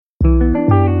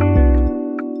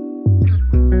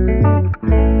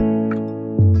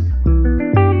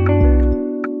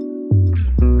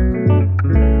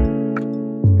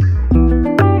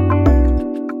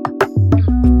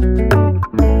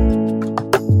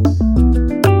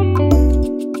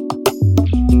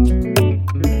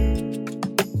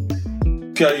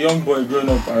you're a young boy growing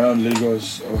up around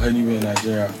Lagos or anywhere in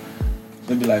Nigeria,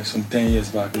 maybe like some 10 years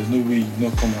back, there's no way you've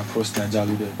not come across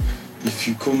NAIJALOADED. If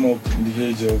you come up in the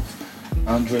age of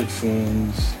Android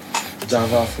phones,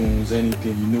 Java phones,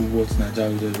 anything, you know what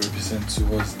NAIJALOADED represents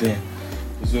to us then.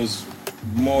 It was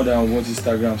more than what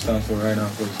Instagram stands for right now,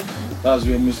 because that's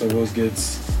where most of us get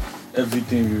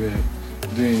everything we were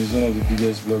doing. It's one of the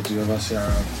biggest blogs you ever see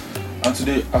around. And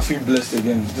today I feel blessed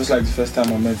again, just like the first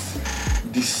time I met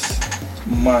this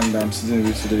man that I'm sitting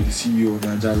with today, the CEO of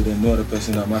NAIJALOADED, no other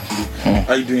person than Makili.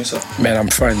 How you doing, sir? Man, I'm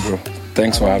fine, bro.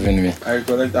 Thanks for having me. I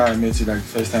recollect how I met you like the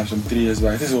first time some 3 years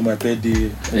back. I think it was my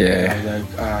birthday. Yeah. I was like,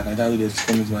 NAIJALOADED is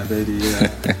coming to my birthday.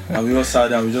 Yeah. And we all sat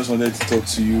down, we just wanted to talk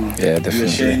to you. Yeah, definitely. You were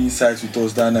sharing insights with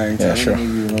us that night. Yeah, I sure. don't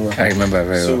know if you remember. I remember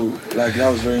very well. So, like, that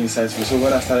was very insightful. So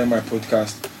when I started my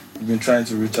podcast, you've been trying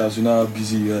to reach out. You know how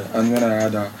busy you are. And when I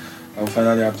heard that I will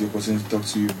finally have the opportunity to talk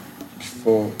to you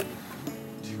before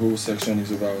the whole section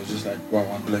is over, I was just like, wow,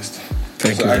 I'm blessed.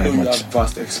 Thank you I very know you much. have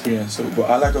vast experience, but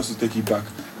I'd like us to take it back.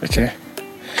 Okay.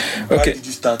 Why did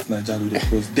you start NAIJALOADED?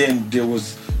 Because then there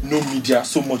was no media,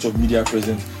 so much of media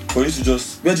present. For you to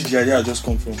just, where did the idea just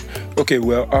come from? Okay,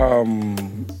 well,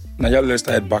 NAIJALOADED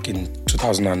started back in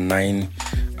 2009,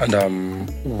 and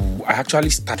I actually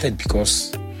started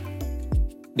because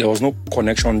there was no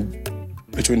connection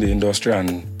between the industry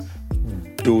and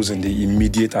those in the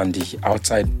immediate and the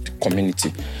outside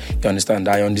community. You understand?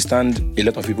 I understand a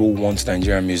lot of people want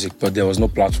Nigerian music, but there was no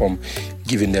platform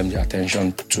giving them the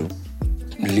attention to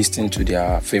listen to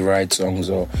their favorite songs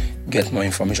or get more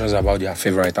information about their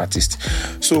favorite artist.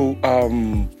 So,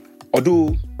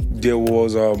 although there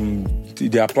was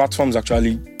there are platforms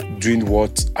actually doing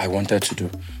what I wanted to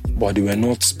do, but they were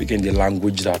not speaking the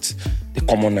language that the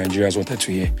common Nigerians wanted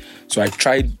to hear. So I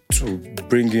tried to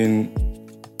bring in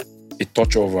a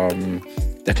touch of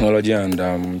technology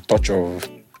and touch of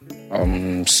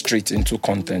street into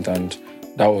content, and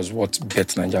that was what bet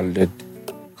NAIJALOADED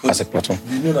as a platform.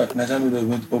 You know that NAIJALOADED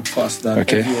went up fast than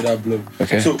every other blog.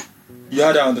 Okay. So you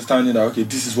had that understanding that, okay,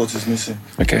 this is what is missing.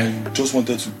 Okay. And you just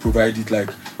wanted to provide it like,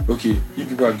 okay, you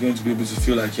people are going to be able to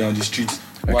feel like you're on the street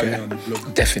while you're on the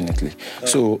blog. Definitely.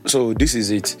 So this is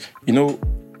it. You know,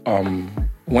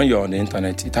 when you're on the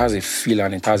internet, it has a feel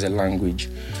and it has a language.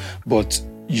 But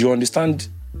you understand,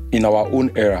 in our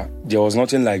own era, there was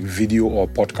nothing like video or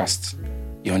podcast.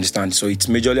 You understand? So it's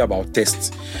majorly about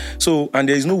tests. So, and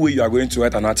there is no way you are going to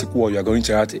write an article or you are going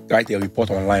to write a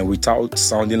report online without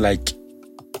sounding like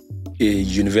a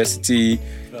university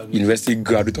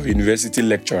graduate or university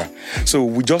lecturer. So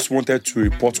we just wanted to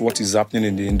report what is happening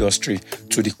in the industry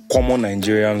to the common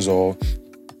Nigerians or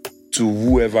to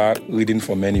whoever reading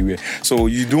from anywhere. So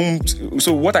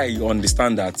what I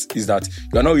understand that is that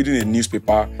you are not reading a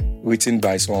newspaper written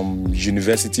by some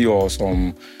university or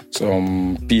some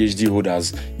PhD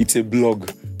holders. It's a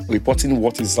blog reporting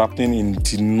what is happening in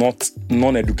the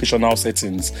non-educational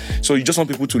settings. So you just want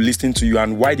people to listen to you,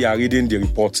 and while they are reading the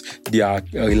report, they are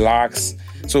relaxed.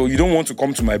 So you don't want to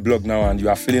come to my blog now and you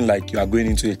are feeling like you are going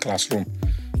into a classroom.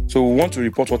 So we want to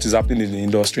report what is happening in the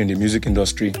industry, in the music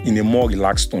industry, in a more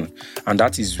relaxed tone. And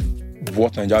that is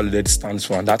what NAIJALOADED stands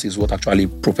for, and that is what actually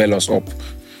propels us up.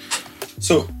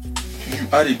 So you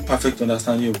had a perfect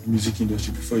understanding of the music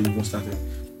industry before you even started?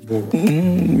 But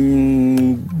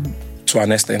to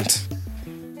an extent.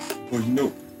 But you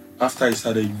know, after you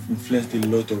started, you've influenced a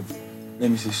lot of,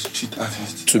 let me say, street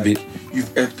artists.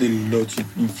 You've helped a lot,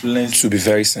 you've influenced. To be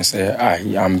very sincere, I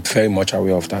am very much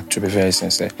aware of that, to be very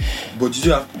sincere. But did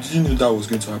you know that was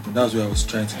going to happen? That's where I was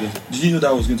trying to get. Did you know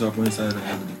that was going to happen when you started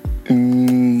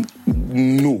NAIJALOADED?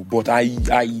 No, but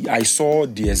I saw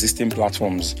the existing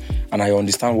platforms and I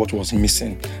understand what was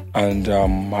missing. And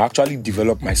I actually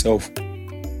developed myself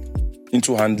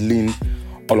into handling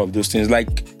all of those things.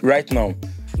 Like right now,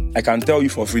 I can tell you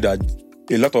for free that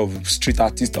a lot of street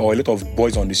artists or a lot of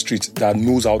boys on the street that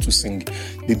knows how to sing,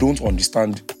 they don't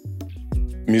understand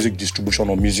music distribution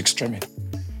or music streaming.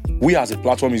 We as a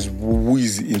platform who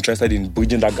is interested in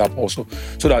bridging that gap also,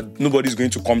 so that nobody's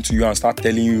going to come to you and start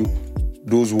telling you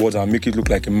those words and make it look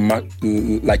like a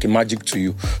magic to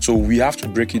you. So we have to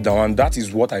break it down, and that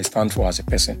is what I stand for as a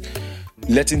person.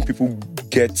 Letting people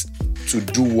get to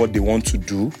do what they want to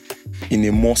do in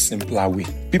a more simpler way.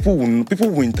 People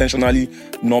will intentionally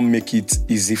not make it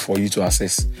easy for you to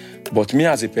access. But me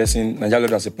as a person,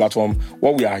 NAIJALOADED as a platform,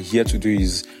 what we are here to do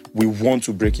is we want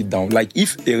to break it down. Like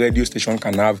if a radio station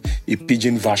can have a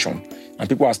pidgin version and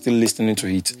people are still listening to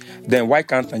it, then why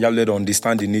can't NAIJALOADED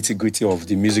understand the nitty-gritty of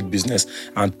the music business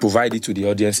and provide it to the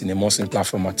audience in a more simpler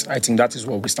format? I think that is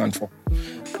what we stand for.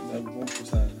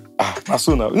 That's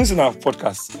so now. Listen to our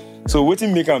podcast. So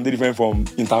wetin make am different from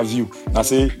interview? I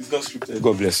say It's not scripted.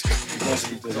 God bless you. It's not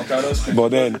scripted. You cannot script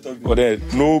it. But then,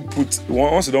 no put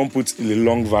once you don't put the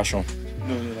long version.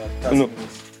 No, 30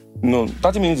 minutes. No,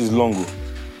 30 minutes is long. Okay.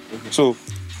 So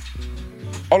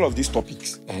all of these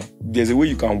topics, there's a way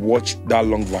you can watch that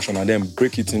long version and then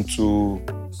break it into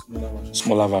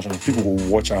smaller version. People will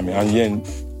watch them and then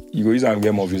you go use and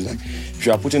get more views. Like if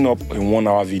you are putting up a 1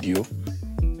 hour video,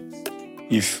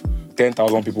 if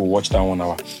 10,000 people watch that 1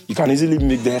 hour, you can easily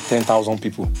make that 10,000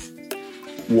 people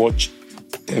watch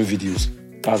 10 videos.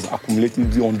 That's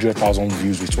accumulated 100,000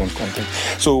 views with one content.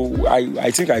 So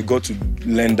I think I got to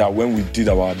learn that when we did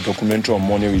our documentary on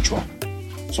money ritual.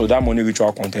 So that money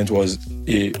ritual content was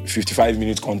a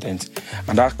 55-minute content,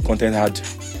 and that content had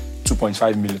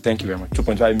 2.5 million. Thank you very much.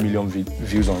 2.5 million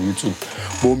views on YouTube.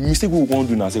 But mistake we won't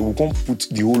do now, say we can't put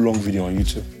the whole long video on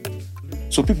YouTube.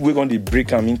 So people we're going to break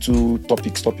them into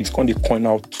topics, can they coin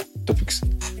out topics?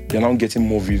 They're now getting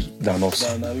more views than us.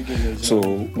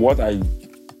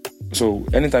 So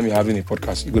anytime you're having a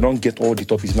podcast, you don't get all the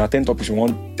topics. Now 10 topics, you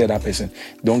want to tell that person.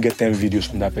 You don't get 10 videos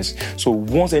from that person. So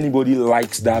once anybody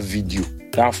likes that video,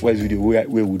 that first video where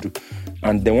we do,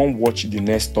 and they won't watch the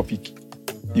next topic,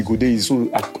 you go there. So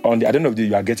at the end of the day,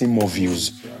 you are getting more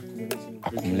views.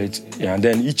 Accumulate. Yeah, and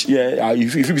then each year,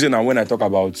 if you say now when I talk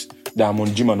about that I'm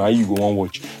on gym and now you go and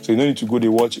watch. So you don't need to go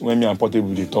there watch when me and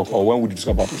Portable they talk or when we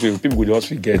discuss about it. So people will just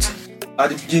forget. At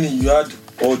the beginning, you had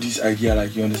all this idea,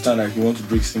 like you understand, like you want to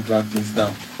break simpler things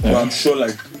down. Yeah. But I'm sure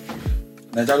like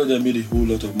NAIJALOADED made a whole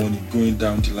lot of money going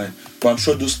down the line. But I'm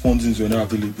sure those fundings were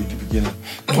not available at the beginning,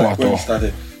 like when we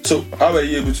started. So how were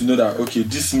you able to know that, okay,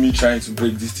 this is me trying to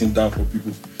break this thing down for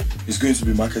people? It's going to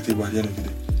be marketable at the end of the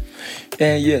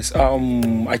day. Yes.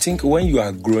 I think when you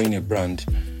are growing a brand,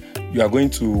 you are going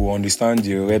to understand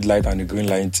the red light and the green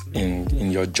light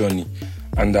in your journey.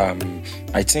 And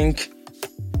I think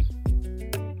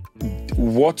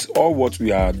what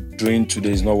we are doing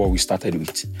today is not what we started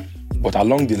with. But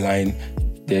along the line,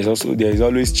 there is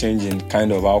always change in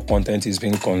kind of how content is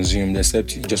being consumed,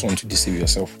 except you just want to deceive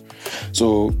yourself.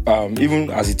 So even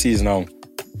as it is now,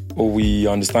 we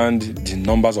understand the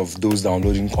numbers of those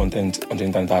downloading content on the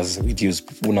internet has reduced.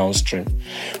 People now stream,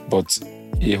 but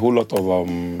a whole lot of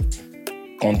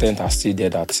content are still there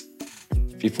that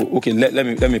people. Okay, let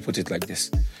me put it like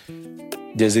this: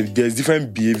 there's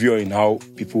different behavior in how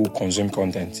people consume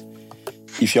content.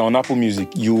 If you're on Apple Music,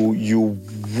 you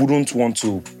wouldn't want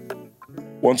to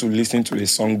listen to a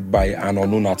song by an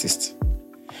unknown artist,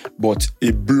 but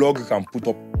a blog can put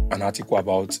up an article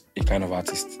about a kind of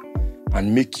artist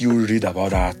and make you read about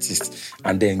that artist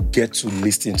and then get to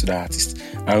listen to that artist.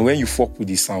 And when you fuck with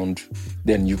the sound,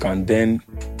 then you can then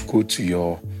go to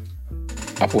your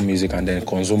Apple Music and then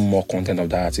consume more content of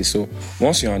that artist. So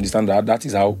once you understand that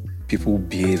is how people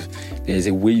behave, there is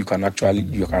a way you can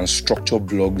structure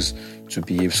blogs to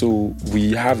behave. So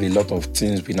we have a lot of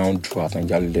things we now do at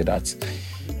NAIJALOADED that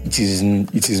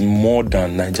it is more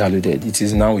than NAIJALOADED. It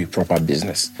is now a proper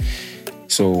business.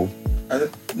 So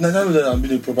NAIJALOADED has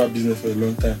been a proper business for a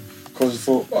long time. Because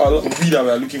for we that we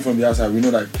are looking from the outside, we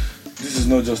know that this is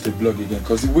not just a blog again.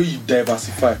 Because the way you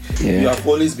diversify, you have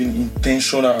always been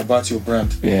intentional about your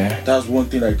brand. Yeah. That's one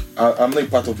thing. Like I'm not a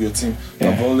part of your team.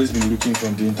 I've always been looking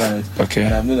from the internet. Okay.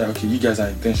 And I've known that okay, you guys are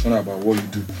intentional about what you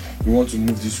do. You want to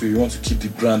move this way. You want to keep the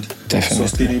brand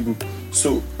sustainable.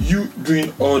 So you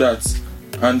doing all that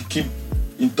and keep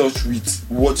in touch with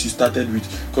what you started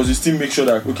with, because you still make sure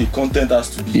that okay, content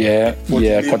has to be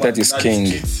content is king.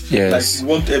 Yes, like you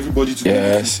want everybody to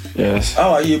yes.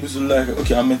 How are you able to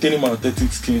okay, I'm maintaining my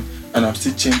authentic skin and I'm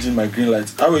still changing my green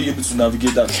light? How are you able to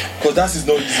navigate that? Because that is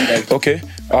not easy. Like okay,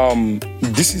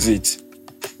 this is it.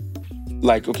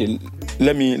 Like okay,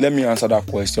 let me answer that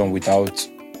question without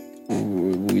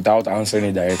answering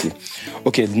it directly.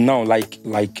 Okay, now like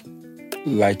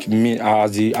me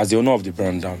as the owner of the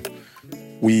brand now.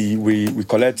 We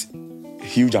collect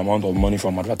huge amount of money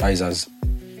from advertisers.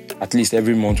 At least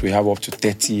every month we have up to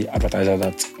 30 advertisers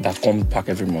that come back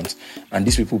every month. And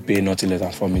these people pay nothing less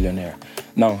than 4 million naira.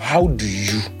 Now, how do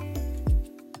you,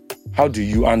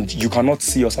 and you cannot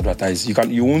see us advertise.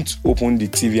 You won't open the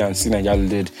TV and see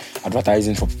NAIJALOADED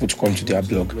advertising for people to come to their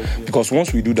blog. Because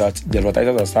once we do that, the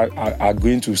advertisers are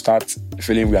going to start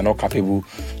feeling we are not capable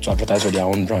to advertise for their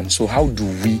own brand. So how do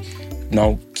we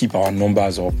now keep our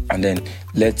numbers up and then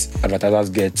let advertisers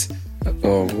get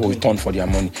return for their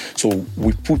money? So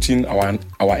we put in our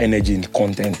energy in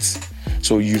content.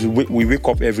 So we wake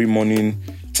up every morning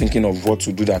thinking of what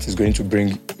to do that is going to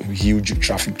bring huge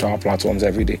traffic to our platforms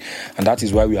every day. And that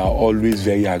is why we are always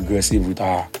very aggressive with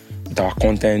our with our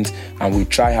content, and we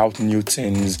try out new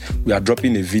things. We are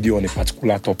dropping a video on a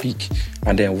particular topic,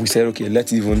 and then we said, okay,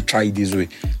 let's even try it this way.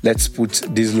 Let's put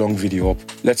this long video up.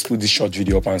 Let's put this short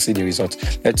video up and see the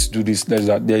results. Let's do this. Let's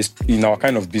that. There's, in our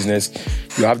kind of business,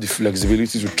 you have the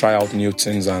flexibility to try out new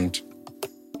things and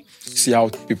see how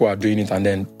people are doing it, and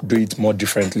then do it more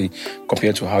differently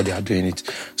compared to how they are doing it.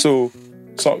 So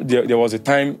there was a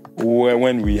time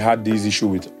when we had this issue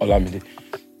with Olamide.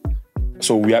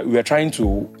 So we are trying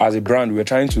to, as a brand, we are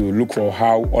trying to look for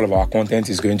how all of our content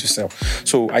is going to sell.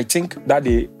 So I think that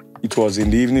day, it was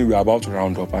in the evening, we were about to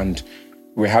round up, and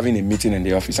we're having a meeting in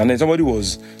the office. And then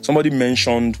somebody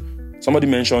mentioned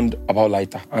about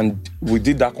Lighter, and we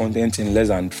did that content in less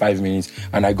than 5 minutes,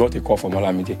 and I got a call from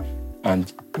Olamide,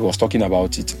 and he was talking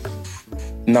about it.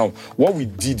 Now, what we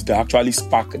did that actually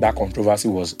sparked that controversy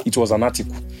was an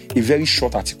article, a very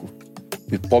short article.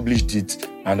 We published it,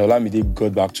 and Olamide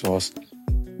got back to us.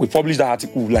 We published that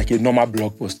article like a normal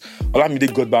blog post.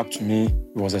 Olamide got back to me.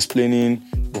 He was explaining,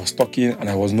 he was talking, and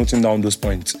I was noting down those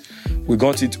points. We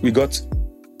got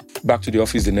back to the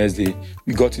office the next day.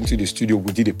 We got into the studio.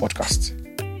 We did a podcast.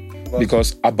 Wow.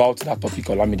 Because about that topic,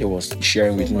 Olamide was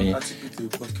sharing with me. Article to a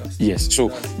podcast. Yes.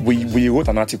 So we wrote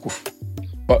an article.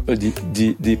 But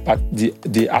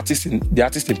the artist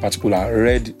in particular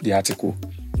read the article.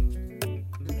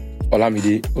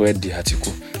 Olamide read the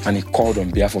article, and he called on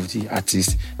behalf of the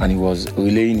artist, and he was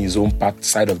relaying his own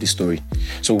side of the story.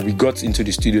 So we got into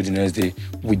the studio the next day.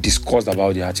 We discussed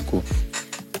about the article.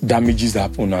 Damages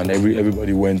happened, and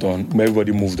everybody went on.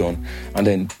 Everybody moved on, and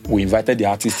then we invited the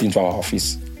artist into our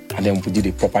office, and then we did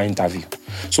a proper interview.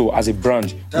 So as a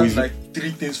brand, that's like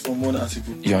 3 things from one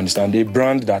article. You understand? A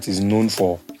brand that is known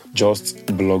for just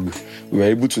blog, we were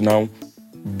able to now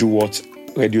do what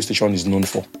radio station is known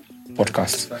for,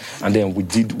 podcast, and then we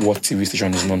did what TV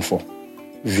station is known for,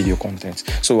 video content.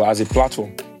 So as a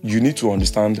platform, you need to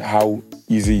understand how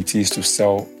easy it is to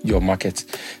sell your market.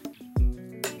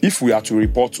 If we are to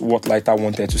report what Lighter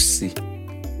wanted to say,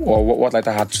 or what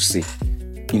Lighter had to say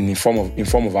in form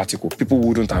of article, people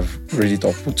wouldn't have read it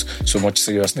or put so much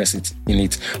seriousness in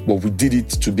it. But we did it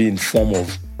to be in form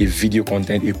of a video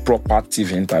content, a proper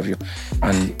TV interview,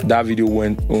 and that video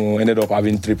ended up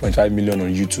having 3.5 million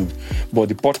on YouTube. But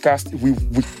the podcast, we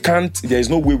can't. There is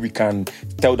no way we can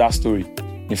tell that story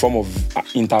in form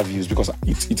of interviews, because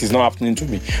it is not happening to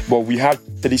me. But we had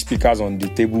 3 speakers on the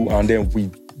table, and then we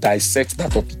dissect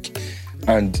that topic,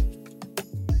 and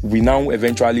we now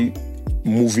eventually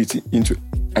move it into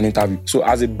an interview. So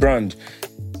as a brand,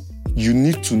 you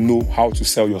need to know how to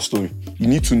sell your story. You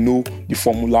need to know the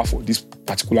formula for this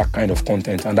particular kind of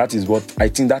content, and that is what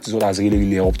has really,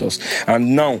 really helped us.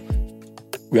 And now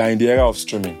we are in the era of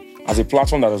streaming. As a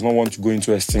platform that does not want to go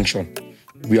into extinction,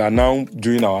 we are now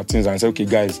doing our things and say, okay,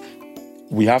 guys,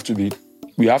 we have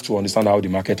to understand how the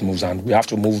market moves, and we have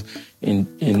to move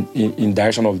in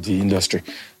direction of the industry.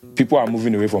 People are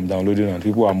moving away from downloading, and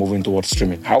people are moving towards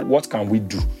streaming. What can we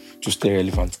do to stay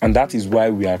relevant? And that is why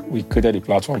we created a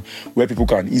platform where people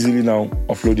can easily now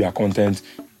upload their content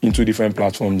into different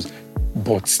platforms,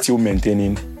 but still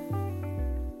maintaining,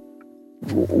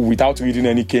 without reading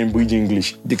any Cambridge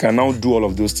English. They can now do all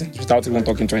of those things without even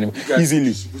talking to anyone.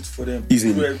 Easily. For them.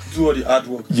 Easily. Do all the hard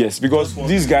work. Yes, because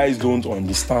these guys don't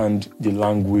understand the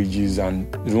languages,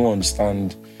 and they don't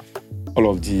understand all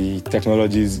of the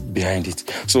technologies behind it.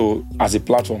 So as a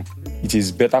platform, it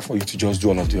is better for you to just do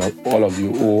all of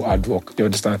your own hard work. You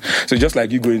understand? So just like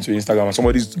you go into Instagram and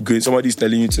somebody's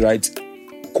telling you to write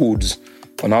codes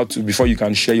on how to, before you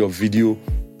can share your video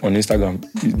on Instagram.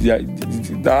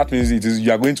 That means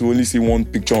you are going to only see one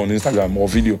picture on Instagram or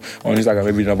video on Instagram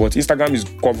every day. But Instagram is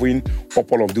covering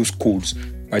up all of those codes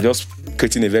by just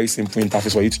creating a very simple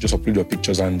interface for you to just upload your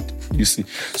pictures and you see.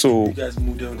 So you guys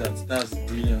model that. That's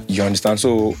brilliant. You understand?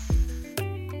 So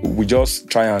we just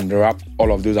try and wrap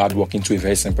all of those hard work into a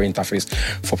very simple interface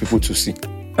for people to see.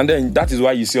 And then that is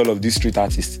why you see all of these street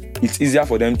artists. It's easier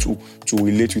for them to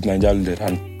relate with NAIJALOADED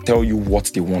and tell you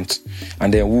what they want.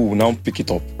 And then we will now pick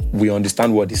it up. We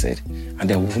understand what they said. And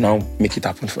then we will now make it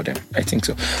happen for them. I think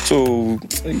so. So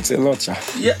it's a lot, yeah.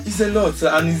 Yeah, it's a lot.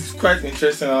 And it's quite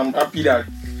interesting. I'm happy that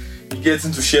you get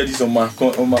to share this on my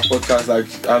podcast.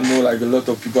 Like, I know like a lot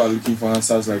of people are looking for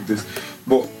answers like this.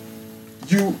 But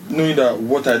you knowing that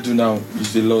what I do now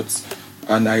is a lot,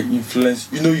 and I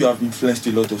influence, you have influenced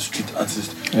a lot of street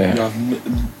artists. Yeah.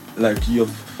 You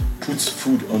have put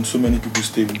food on so many people's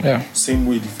table. Yeah. Same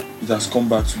way it has come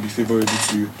back to be favorable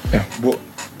to you. Yeah. But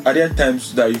are there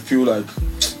times that you feel like,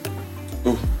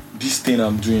 oh, this thing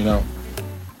I'm doing now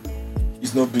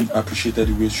is not being appreciated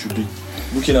the way it should be?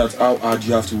 Looking at how hard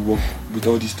you have to work with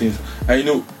all these things. I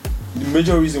know the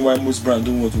major reason why most brands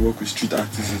don't want to work with street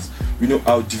artists is we know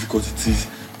how difficult it is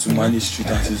to manage street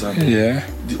artists and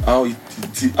how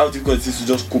difficult it is to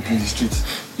just cope in the streets.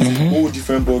 It's a whole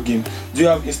different ball game. Do you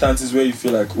have instances where you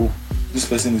feel like, oh, this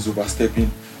person is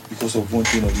overstepping because of one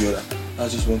thing or the other?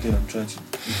 That's just one thing I'm trying to do.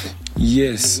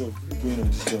 Yes. Going on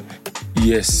this journey.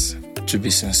 Yes, to be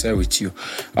sincere with you.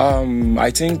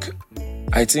 I think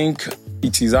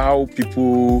it is how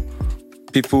people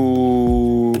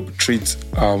treat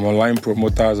online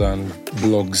promoters and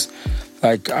blogs.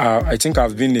 Like I think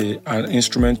I've been an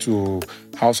instrument to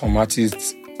how some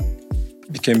artists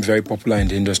became very popular in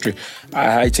the industry.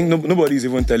 I think nobody is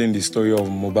even telling the story of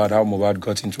Mohbad, how Mohbad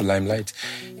got into limelight.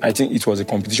 I think it was a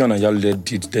competition NAIJALOADED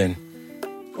did then.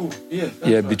 Oh, yeah.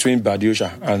 Yeah, between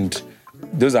Badiosha, and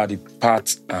those are the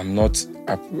parts I'm not,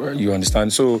 you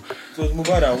understand? So it was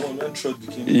Mohbad that won when Trot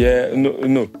became... Yeah,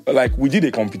 no. Like, we did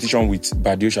a competition with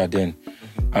Badiosha then,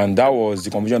 and that was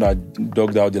the competition that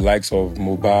dogged out the likes of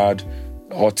Mohbad,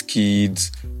 Hot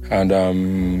Kids, and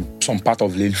some part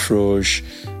of Lil Frosh,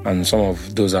 and some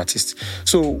of those artists.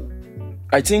 So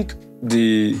I think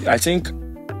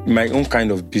my own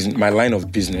kind of business, my line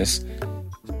of business,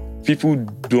 people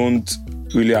don't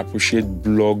really appreciate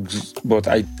blogs, but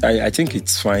I think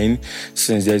it's fine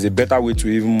since there's a better way to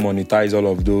even monetize all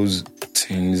of those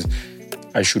things.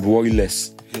 I should worry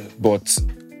less. Yeah. But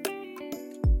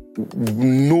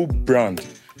no brand,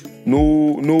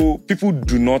 no people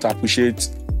do not appreciate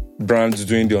brands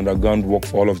doing the underground work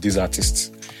for all of these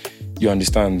artists. You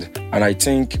understand? And I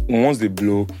think once they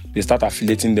blow, they start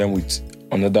affiliating them with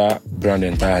another brand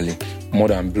entirely, more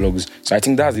than blogs. So I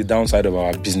think that's the downside of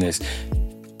our business.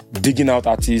 Digging out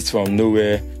artists from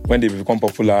nowhere, when they become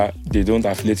popular, they don't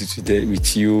affiliate it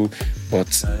with you, but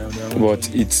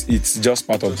it's just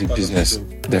part of the business,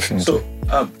 definitely. So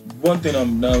one thing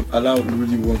I'm now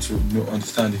really want to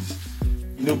understand is,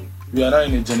 we are now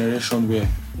in a generation where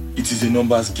it is a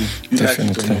numbers game. You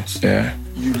definitely. Like it or not. Yeah.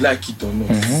 You like it or not.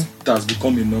 It has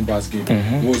become a numbers game.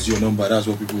 What's your number? That's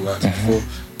what people ask before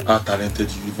how talented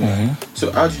you even are.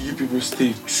 So how do you people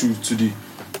stay true to the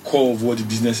core of what the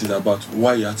business is about?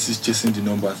 Why you are still chasing the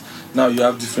numbers? Now you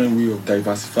have different way of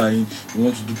diversifying. You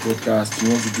want to do podcasts, you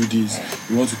want to do this,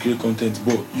 you want to create content,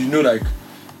 but like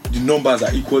the numbers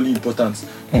are equally important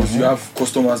because you have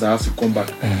customers that have to come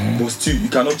back. But still, you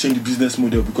cannot change the business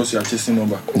model because you are chasing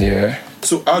number. Yeah.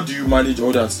 So how do you manage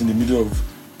all that in the middle of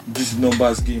this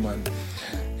numbers game?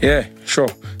 Yeah, sure.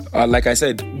 Like I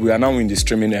said, we are now in the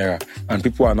streaming era, and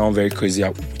people are now very crazy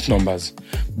with numbers.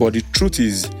 But the truth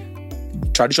is,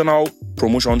 traditional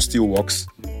promotion still works,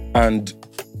 and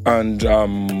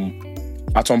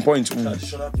at some point,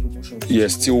 traditional promotion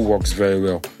still works very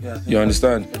well. Yeah, you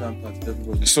understand?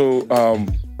 So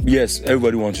yes,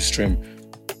 everybody wants to stream,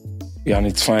 and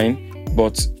it's fine.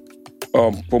 But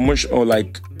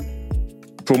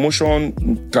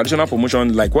traditional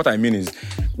promotion, like what I mean is,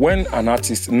 when an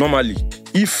artist normally,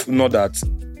 if not that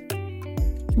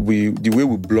the way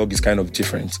we blog is kind of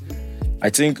different, I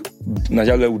think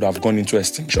NAIJALOADED would have gone into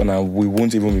extinction and we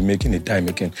won't even be making a dime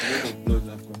again.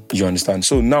 You understand?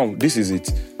 So now this is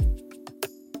it.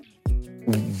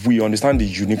 We understand the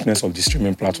uniqueness of the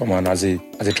streaming platform, and as a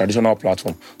traditional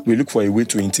platform, we look for a way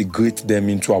to integrate them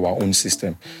into our own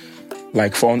system.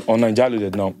 Like on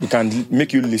NAIJALOADED now, we can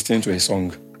make you listen to a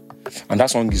song, and that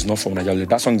song is not from NAIJALOADED.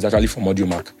 That song is actually from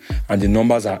AudioMark, and the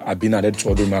numbers are being added to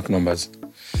AudioMark numbers.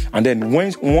 And then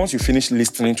once you finish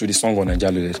listening to the song on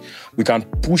NAIJALOADED, we can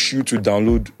push you to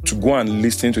download, to go and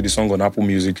listen to the song on Apple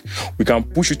Music. We can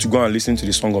push you to go and listen to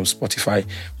the song on Spotify.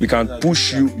 We can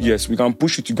push you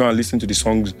to go and listen to the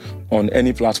songs on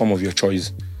any platform of your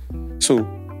choice. So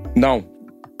now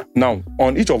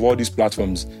on each of all these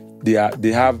platforms, they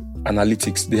have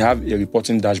analytics, they have a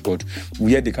reporting dashboard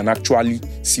where they can actually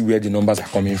see where the numbers are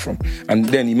coming from. And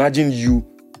then imagine you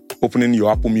opening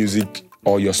your Apple Music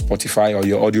or your Spotify or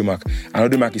your AudioMark,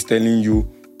 and AudioMark is telling you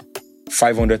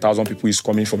 500,000 people is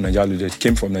coming from NAIJALOADED,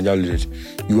 came from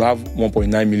NAIJALOADED. You have 1.9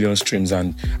 million streams,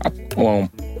 and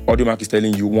AudioMark is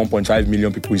telling you 1.5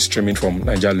 million people is streaming from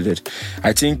NAIJALOADED.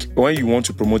 I think when you want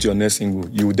to promote your next single,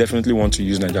 you will definitely want to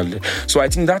use NAIJALOADED. So I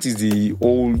think that is the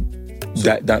whole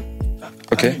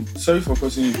okay. I mean, sorry for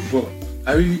cutting you, but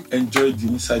I really enjoyed the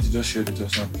insight you just shared with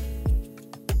us now.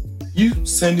 You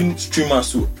sending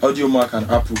streamers to AudioMark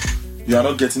and Apple, you are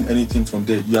not getting anything from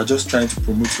there. You are just trying to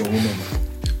promote your own number.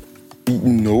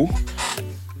 No.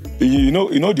 You know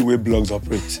the way blogs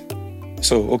operate.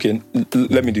 So, okay,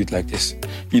 let me do it like this.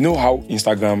 You know how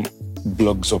Instagram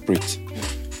blogs operate?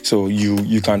 So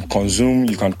you can consume,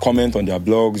 you can comment on their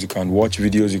blogs, you can watch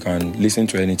videos, you can listen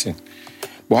to anything.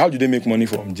 But how do they make money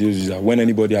from this when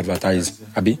anybody advertises,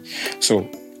 Abi? So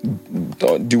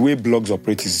the way blogs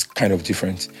operate is kind of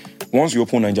different. Once you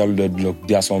open NAIJALOADED blog,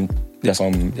 there are some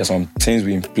things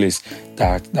in place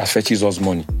that fetches us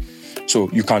money. So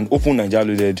you can open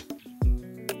NAIJALOADED.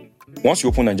 Once you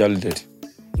open NAIJALOADED,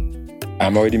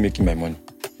 I'm already making my money.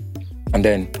 And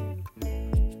then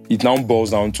it now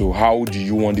boils down to how do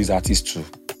you want these artists to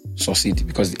succeed?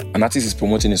 Because an artist is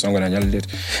promoting a song on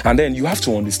NAIJALOADED. And then you have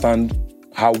to understand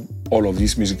how all of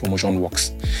this music promotion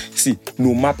works. See,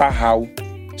 no matter how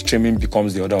streaming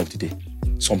becomes the order of the day,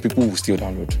 some people will still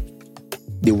download.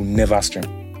 They will never stream.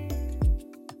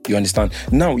 You understand?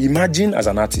 Now, imagine as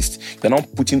an artist, you're now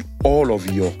putting all of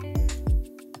your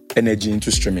energy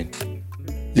into streaming,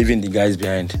 leaving the guys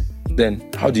behind. Then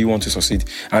how do you want to succeed?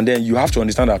 And then you have to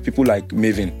understand that people like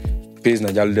Maven pays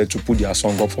NAIJALOADED to put their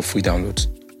song up for free downloads.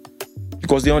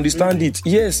 Because they understand it.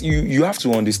 Yes, you have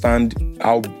to understand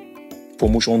how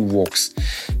promotion works.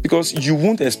 Because you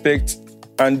won't expect,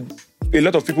 and a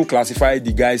lot of people classify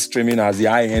the guys streaming as the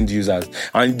high-end users,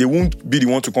 and they won't be the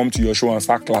one to come to your show and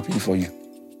start clapping for you.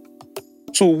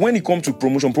 So when it comes to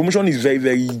promotion is very,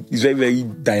 very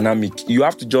dynamic. You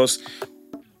have to just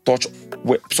touch.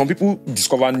 Some people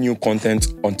discover new content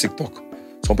on TikTok.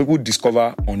 Some people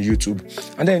discover on YouTube.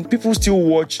 And then people still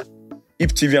watch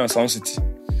Hip TV and Sound City.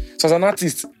 So as an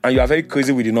artist, and you are very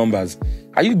crazy with the numbers,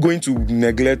 are you going to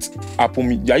neglect Apple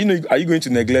Media? Are you going to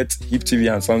neglect Hip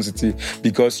TV and Sound City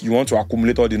because you want to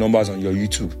accumulate all the numbers on your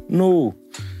YouTube? No.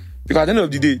 Because at the end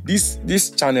of the day,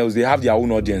 these channels, they have their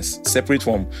own audience, separate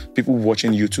from people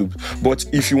watching YouTube. But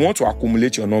if you want to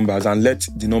accumulate your numbers and let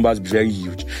the numbers be very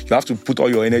huge, you have to put all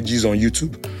your energies on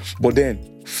YouTube. But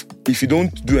then, if you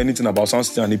don't do anything about Sound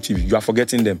City and Hip TV, you are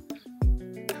forgetting them.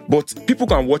 But people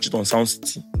can watch it on Sound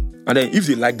City. And then if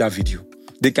they like that video,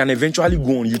 they can eventually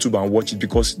go on YouTube and watch it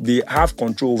because they have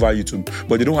control over YouTube,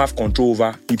 but they don't have control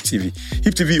over Hip TV.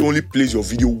 Hip TV only plays your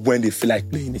video when they feel like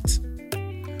playing it.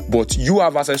 But you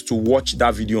have access to watch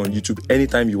that video on YouTube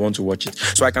anytime you want to watch it.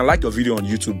 So I can like your video on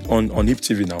YouTube, on Hip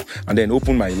TV now, and then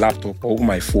open my laptop or open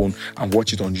my phone and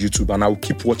watch it on YouTube. And I will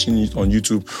keep watching it on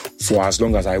YouTube for as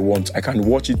long as I want. I can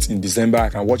watch it in December, I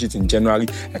can watch it in January,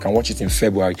 I can watch it in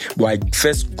February. But I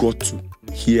first got to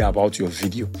hear about your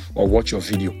video or watch your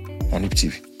video on Hip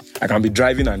TV. I can be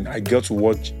driving and I get to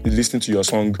listen to your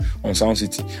song on Sound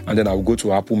City, and then I will go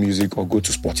to Apple Music or go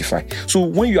to Spotify. So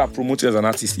when you are promoted as an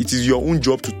artist, it is your own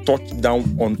job to touch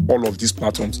down on all of these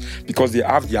platforms because they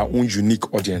have their own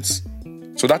unique audience.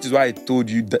 So that is why I told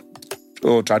you that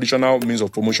traditional means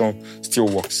of promotion still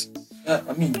works.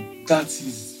 I mean, that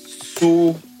is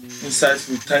so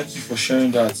insightful. Thank you for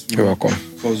sharing that. You're welcome.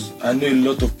 Because I know a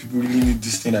lot of people really need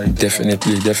this thing.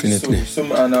 Definitely. So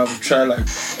and I will try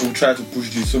to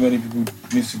push this. So many people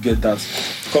need to get that.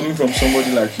 Coming from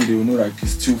somebody like you, they will know like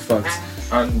it's still facts.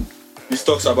 And it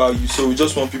talks about you. So we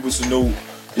just want people to know.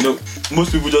 You know,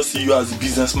 most people just see you as a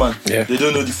businessman. Yeah. They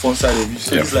don't know the fun side of you.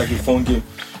 So it's like a fun game.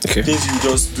 Okay. Things you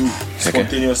just do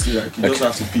spontaneously. Like you just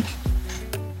have to pick.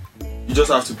 You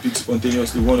just have to pick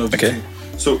spontaneously one of the two.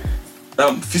 So.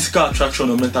 Physical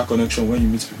attraction or mental connection when you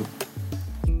meet people?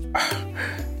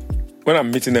 When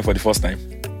I'm meeting them for the first time?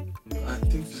 I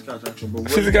think physical attraction, but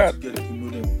when you get to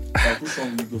know them, like which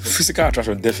one will you go for? Physical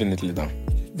attraction, definitely now.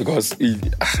 Because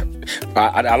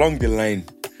along the line,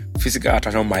 physical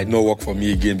attraction might not work for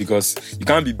me again because you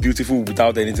can't be beautiful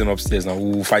without anything upstairs now.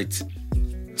 We will fight.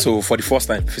 So for the first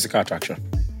time, physical attraction.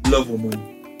 Love or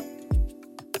money?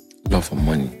 Love for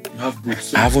money. You have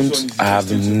both. So I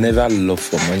have never loved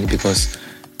for money because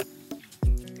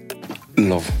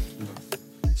love.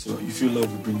 So you feel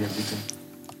love will bring everything?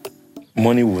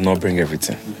 Money will not bring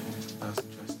everything. Yeah, that's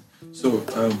interesting. So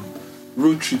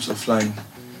road trips or flying?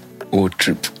 Road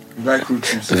trip. You like road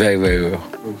trips? Very, very well.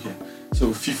 Okay. So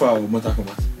FIFA or Mortal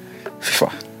Kombat?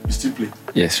 FIFA. You still play?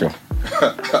 Yes, sure.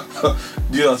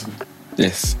 Do you ask me?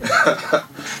 Yes.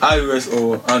 iOS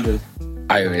or Android?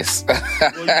 iOS.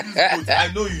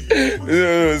 I know you.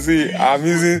 No, see,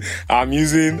 I'm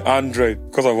using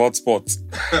Android because of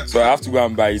hotspot. So I have to go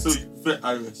and buy it. So you prefer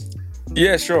iOS?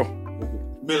 Yeah, sure. Okay.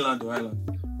 Mainland or island?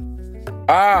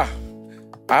 I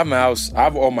have my house. I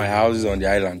have all my houses on the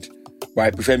island, but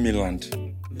I prefer mainland.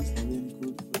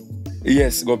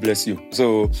 Yes, God bless you.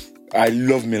 So I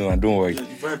love mainland. Don't worry. Yeah, the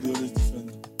vibe is always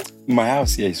different. My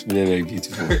house here is very, very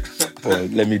beautiful.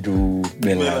 But let me do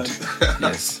mainland.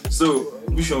 Yes. So,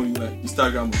 which one you like?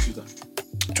 Instagram or Twitter?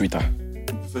 Twitter.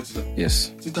 You prefer Twitter?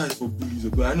 Yes. Twitter is for bullies,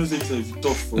 but I know that it's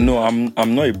tough for. No,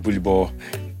 I'm not a bully, but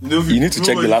you need to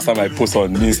check the last time I post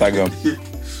on Instagram.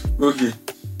 Okay.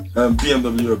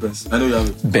 BMW or Benz? I know you have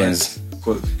it. Benz.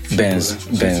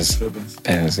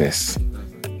 Benz. Yes.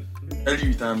 Early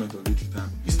retirement or late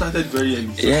retirement? You started very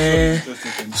early. So Yeah.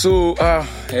 So,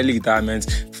 early retirement.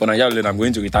 For NAIJALOADED, I'm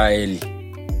going to retire early.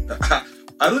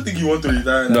 I don't think you want to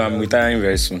retire. No, I'm retiring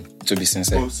very soon, to be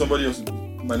sincere. Oh, somebody else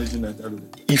managing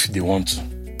NAIJALOADED. If they want to.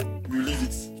 You leave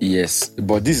it. Yes,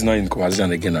 but this is not in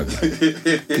conversation again.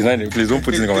 It's not in, please don't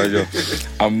put it in conversation.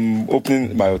 I'm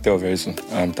opening my hotel very soon.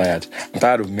 I'm tired. I'm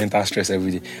tired of mental stress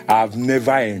every day. I've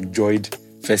never enjoyed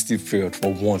festive period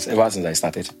for once ever since I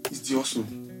started. It's the hustle.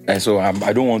 And so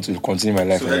I don't want to continue my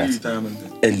life So like early that. retirement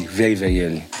then? Early, very, very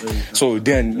early. So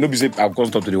then, nobody say I've gone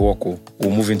stop to the work or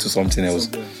we'll move into something else,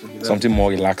 something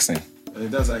more relaxing.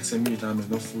 That's like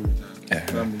semi-retirement, not full retirement. Yeah.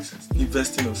 That makes sense.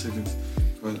 Investing or savings.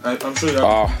 I'm sure you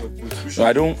have. So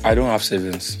I don't have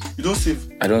savings. You don't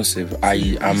save? I don't save.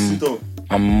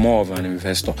 I'm more of an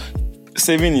investor.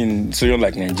 Saving in so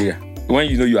like Nigeria, when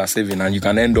you know you are saving and you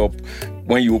can end up,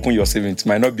 when you open your savings,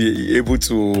 might not be able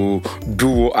to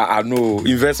do no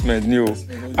investment.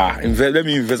 Let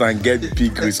me invest and get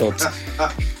big results.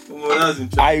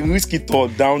 I risk it all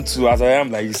down to as I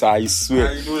am like this. I swear.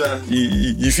 I know that.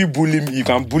 If you bully me, you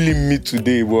can bully me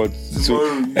today, but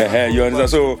you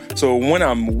understand. So when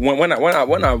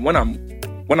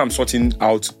I'm sorting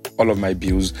out all of my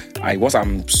bills, once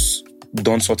I'm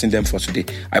done sorting them for today,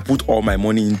 I put all my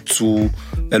money into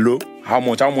how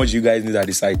much you guys need at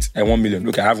the site? 1 million.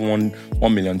 Look, I have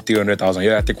 1,300,000.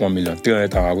 Yeah, I take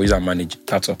 1,300,000. I will use and manage.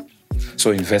 That's all.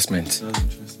 So investment. That's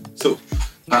interesting. So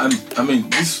I mean,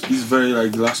 this is very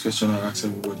like the last question I ask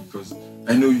everybody, because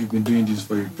I know you've been doing this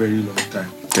for a very long time.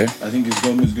 Okay. I think it's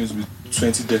almost going to be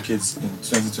 20 decades in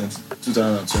 2020.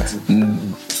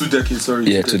 2 decades, sorry.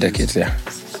 Yeah, 2 decades, yeah.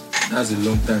 That's a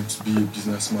long time to be a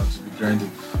businessman, to be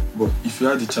grinding. But if you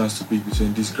had the chance to pick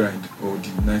between this grind or the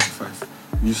 9 to 5,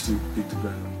 you used to pick the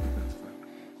grind or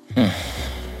pick 9 to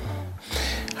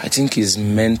 5. I think it's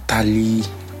mentally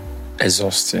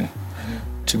exhausting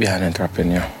to be an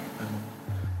entrepreneur.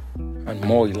 And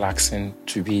more relaxing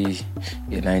to be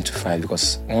a 9 to 5,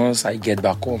 because once I get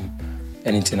back home,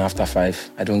 anything after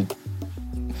 5, I don't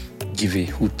give a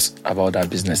hoot about that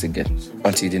business again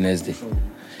until the next day.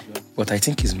 But I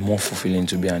think it's more fulfilling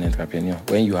to be an entrepreneur.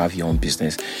 When you have your own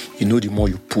business, the more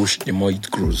you push, the more it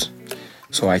grows.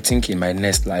 So I think in my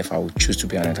next life, I would choose to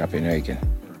be an entrepreneur again.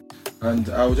 And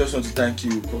I would just want to thank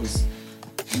you, because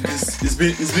it's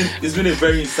been a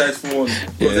very insightful one.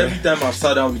 Because every time I've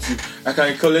sat down with you, I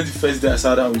can recall the first day I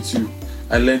sat down with you,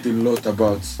 I learned a lot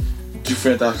about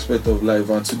different aspects of life,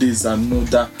 and today is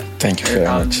another. Thank you very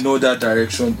much. Another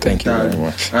direction. Thank you very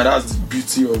much. And that's the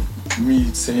beauty of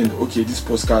me saying, okay, this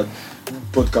podcast,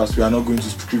 we are not going to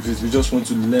script it. We just want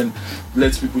to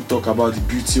let people talk about the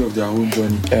beauty of their own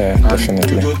journey. Yeah, and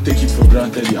definitely. we don't take it for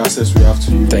granted, the access we have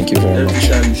to you. Thank you very much. Every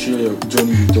time you share your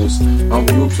journey with us, and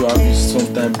we hope to have you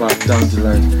sometime back down the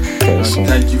line. And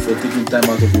thank you for taking time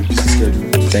out of your busy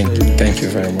schedule. Thank you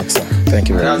very much, sir. Thank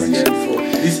you very much. That's the end for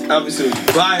this episode.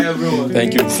 Bye, everyone.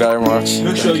 Thank you very much.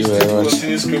 Make sure you still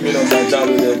continue screaming on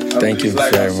NAIJALOADED. Thank you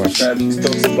very much. It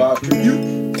talks about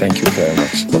you. Thank you very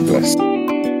much. God bless.